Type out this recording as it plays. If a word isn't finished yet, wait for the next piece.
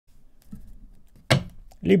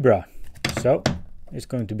Libra, so it's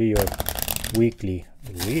going to be your weekly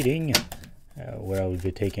reading where I will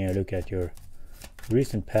be taking a look at your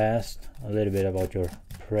recent past, a little bit about your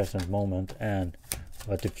present moment, and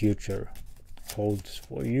what the future holds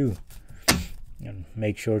for you. And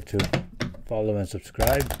make sure to follow and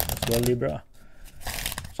subscribe as well, Libra,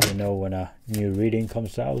 so you know when a new reading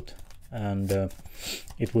comes out, and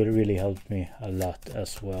it will really help me a lot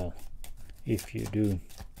as well if you do.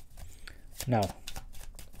 Now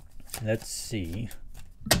let's see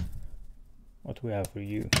what we have for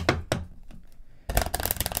you.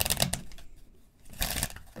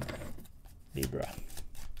 Libra,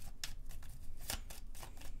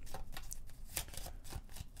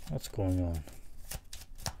 what's going on?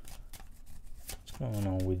 What's going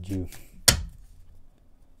on with you?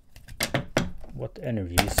 What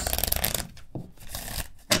energies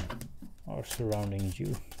are surrounding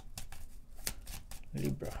you,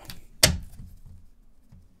 Libra?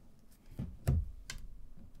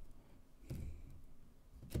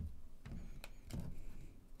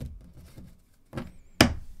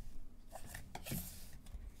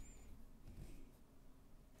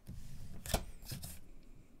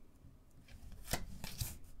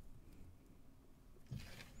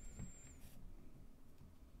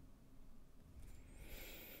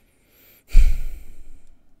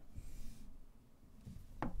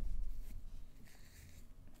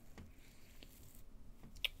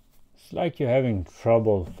 It's like you're having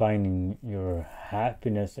trouble finding your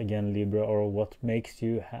happiness again, Libra, or what makes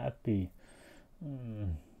you happy.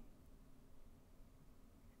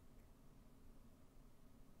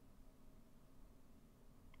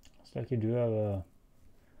 It's like you do have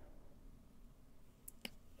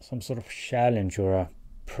some sort of challenge or a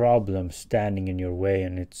problem standing in your way,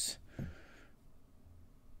 and it's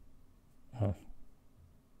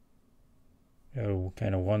you're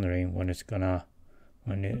kind of wondering when it's gonna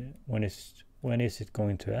when is it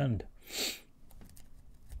going to end.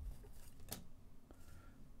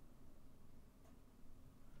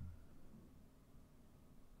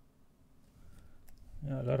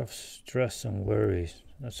 A lot of stress and worries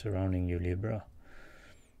that's surrounding you, Libra.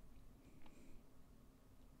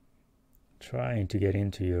 Trying to get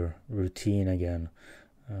into your routine again.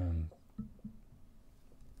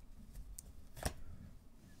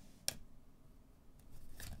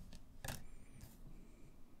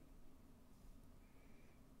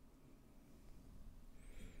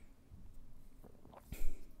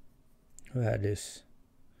 Who had this?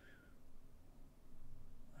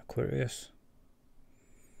 Aquarius?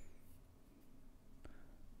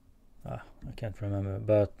 I can't remember,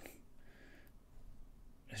 but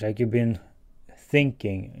it's like you've been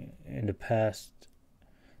thinking in the past,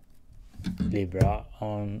 Libra,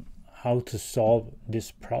 on how to solve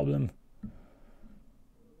this problem,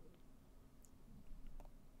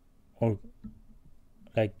 or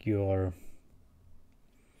like you're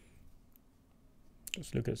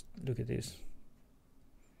just look at this.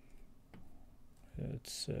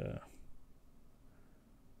 It's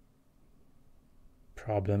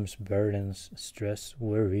problems, burdens, stress,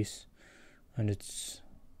 worries, and it's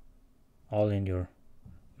all in your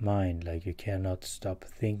mind. Like you cannot stop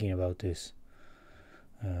thinking about this,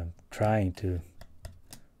 trying to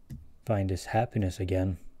find this happiness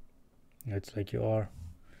again. It's like you are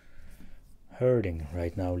hurting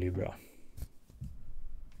right now, Libra.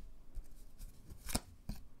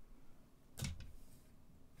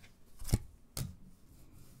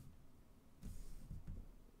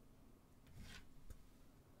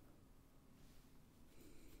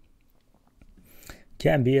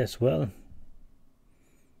 Can be as well.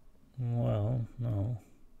 Well, no.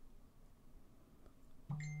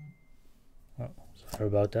 Oh, sorry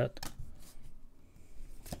about that.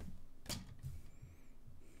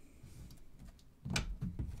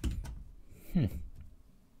 You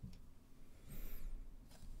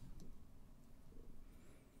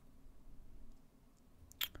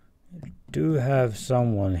do have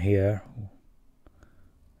someone here,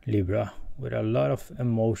 Libra, with a lot of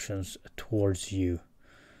emotions towards you.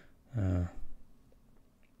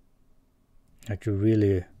 Like you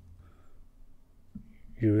really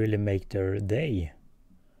make their day.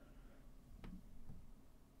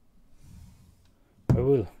 I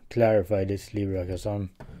will clarify this, Libra, because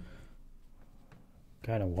I'm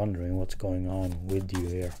kind of wondering what's going on with you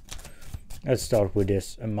here. Let's start with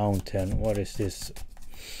this, a mountain. What is this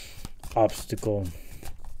obstacle?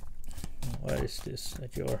 What is this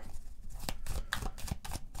that you're...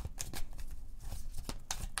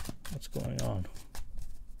 What's going on?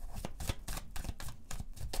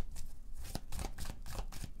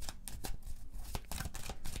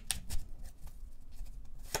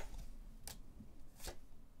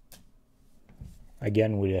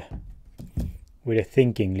 again with a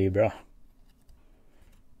thinking, Libra.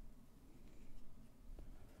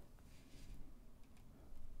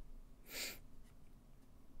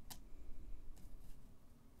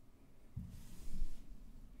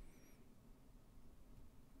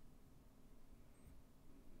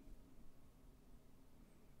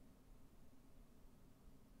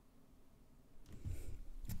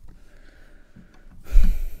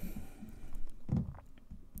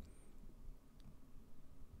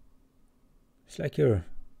 It's like you're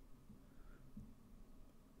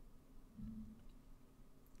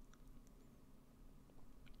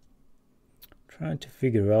trying to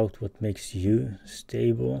figure out what makes you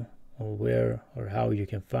stable, or where or how you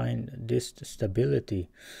can find this stability.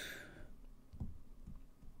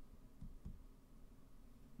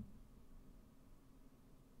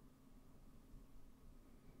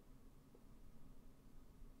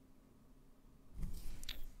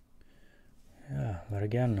 Yeah, but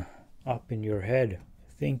again, up in your head,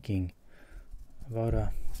 thinking about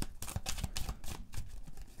a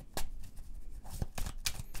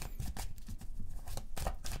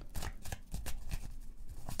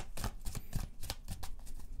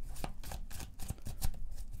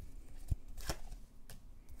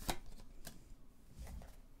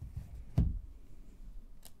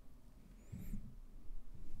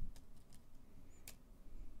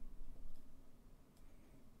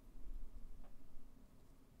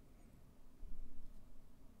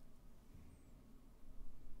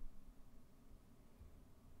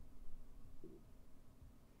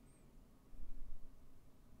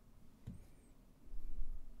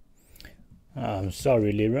I'm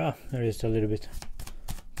sorry, Libra, there is a little bit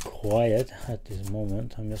quiet at this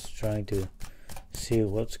moment. I'm just trying to see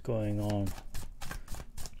what's going on.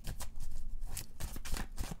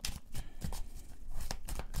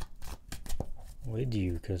 With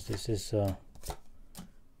you, because this is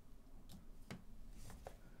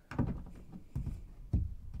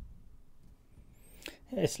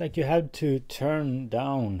it's like you have to turn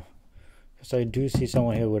down, because I do see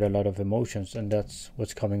someone here with a lot of emotions, and that's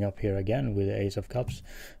what's coming up here again with the Ace of Cups.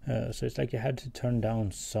 So it's like you had to turn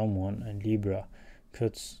down someone, and Libra,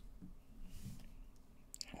 because,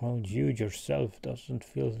 well, you yourself doesn't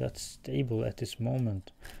feel that stable at this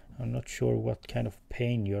moment. I'm not sure what kind of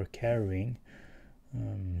pain you're carrying,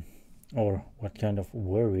 or what kind of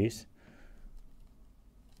worries.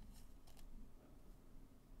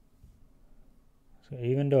 So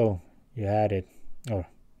even though you had it, or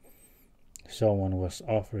someone was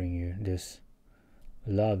offering you this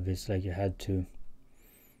love, it's like you had to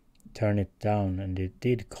turn it down, and it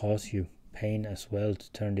did cause you pain as well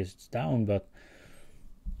to turn this down, but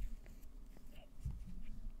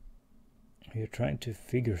you're trying to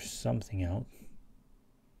figure something out.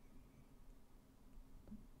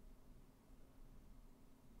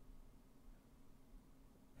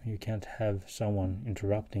 You can't have someone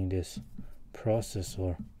interrupting this process,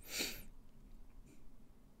 or,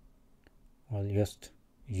 well, just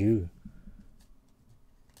you.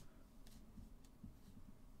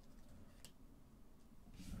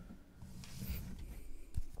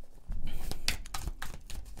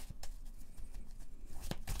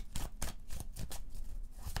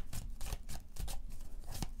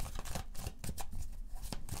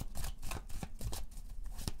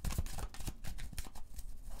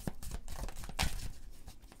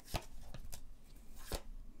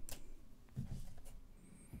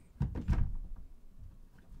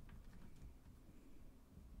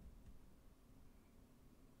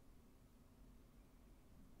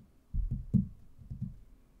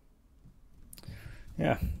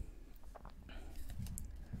 Yeah.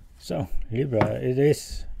 So, Libra, it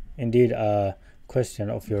is indeed a question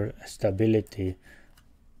of your stability,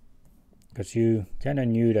 because you kind of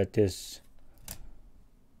knew that this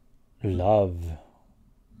love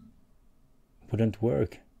wouldn't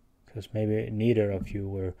work, because maybe neither of you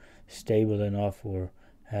were stable enough or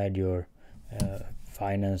had your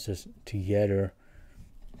finances together.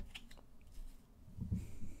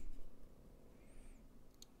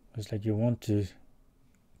 It's like you want to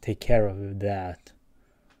take care of that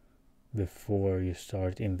before you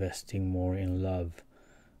start investing more in love.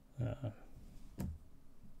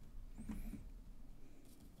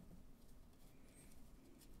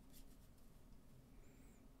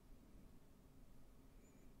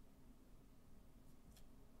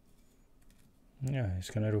 Yeah, it's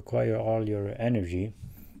gonna require all your energy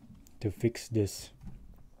to fix this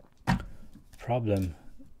problem,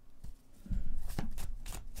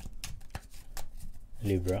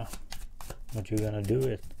 Libra. But you're gonna do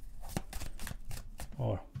it,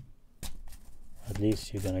 or at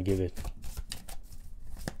least you're gonna give it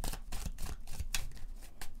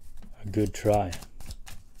good try.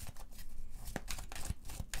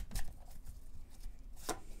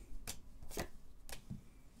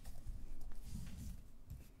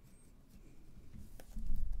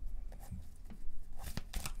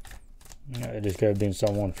 This could have been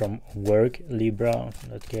someone from work, Libra,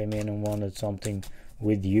 that came in and wanted something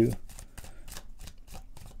with you.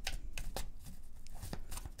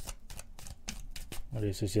 Or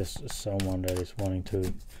this is just someone that is wanting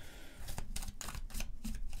to,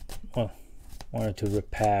 well, wanted to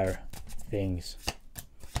repair things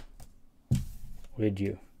with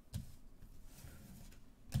you,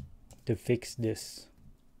 to fix this.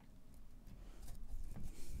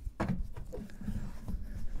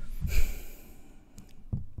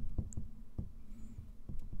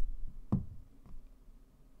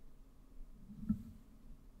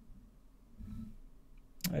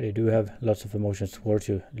 They do have lots of emotions towards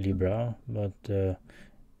you, Libra, but yeah,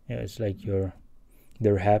 it's like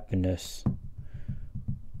their happiness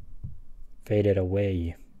faded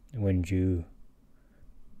away when you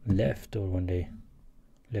left, or when they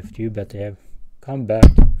left you, but they have come back.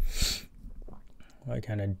 I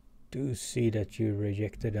kind of do see that you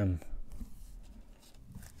rejected them.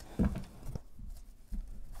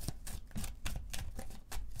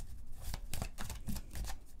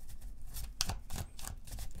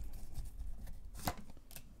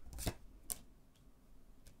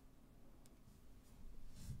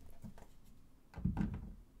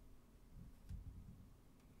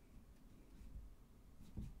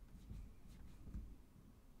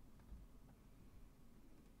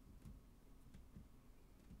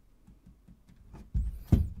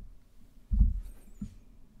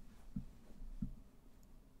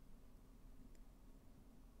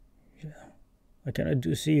 I kind of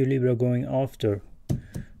do see you, Libra, going after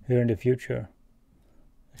here in the future.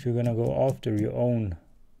 That you're gonna go after your own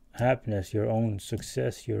happiness, your own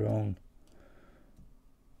success, your own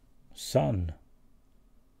son.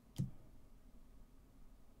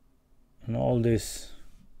 And all this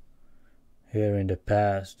here in the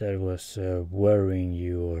past that was worrying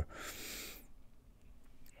you, or,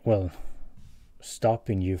 well,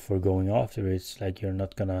 stopping you for going after it, it's like you're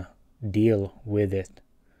not gonna deal with it.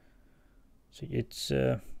 So it's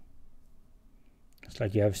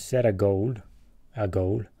like you have set a goal,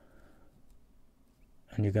 and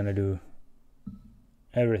you're gonna do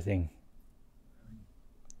everything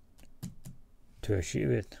to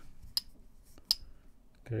achieve it.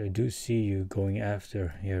 Because I do see you going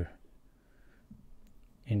after here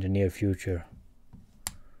in the near future,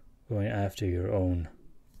 going after your own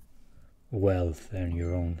wealth and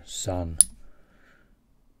your own son,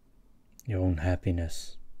 your own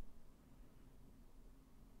happiness.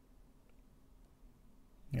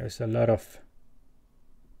 There's a lot of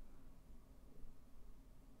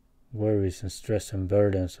worries and stress and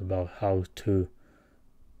burdens about how to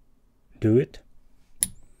do it.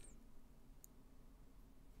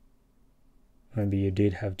 Maybe you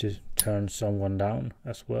did have to turn someone down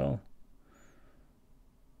as well.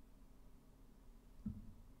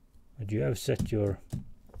 But you have set your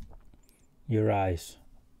eyes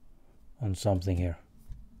on something here,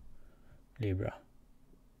 Libra.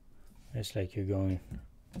 It's like you're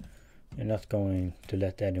not going to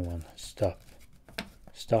let anyone stop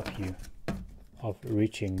you of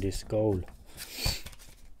reaching this goal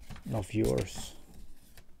of yours.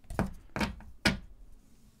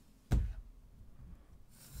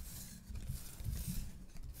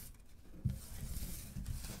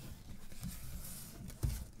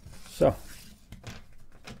 So,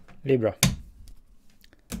 Libra,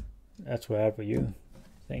 that's what I have for you.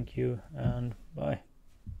 Thank you and bye.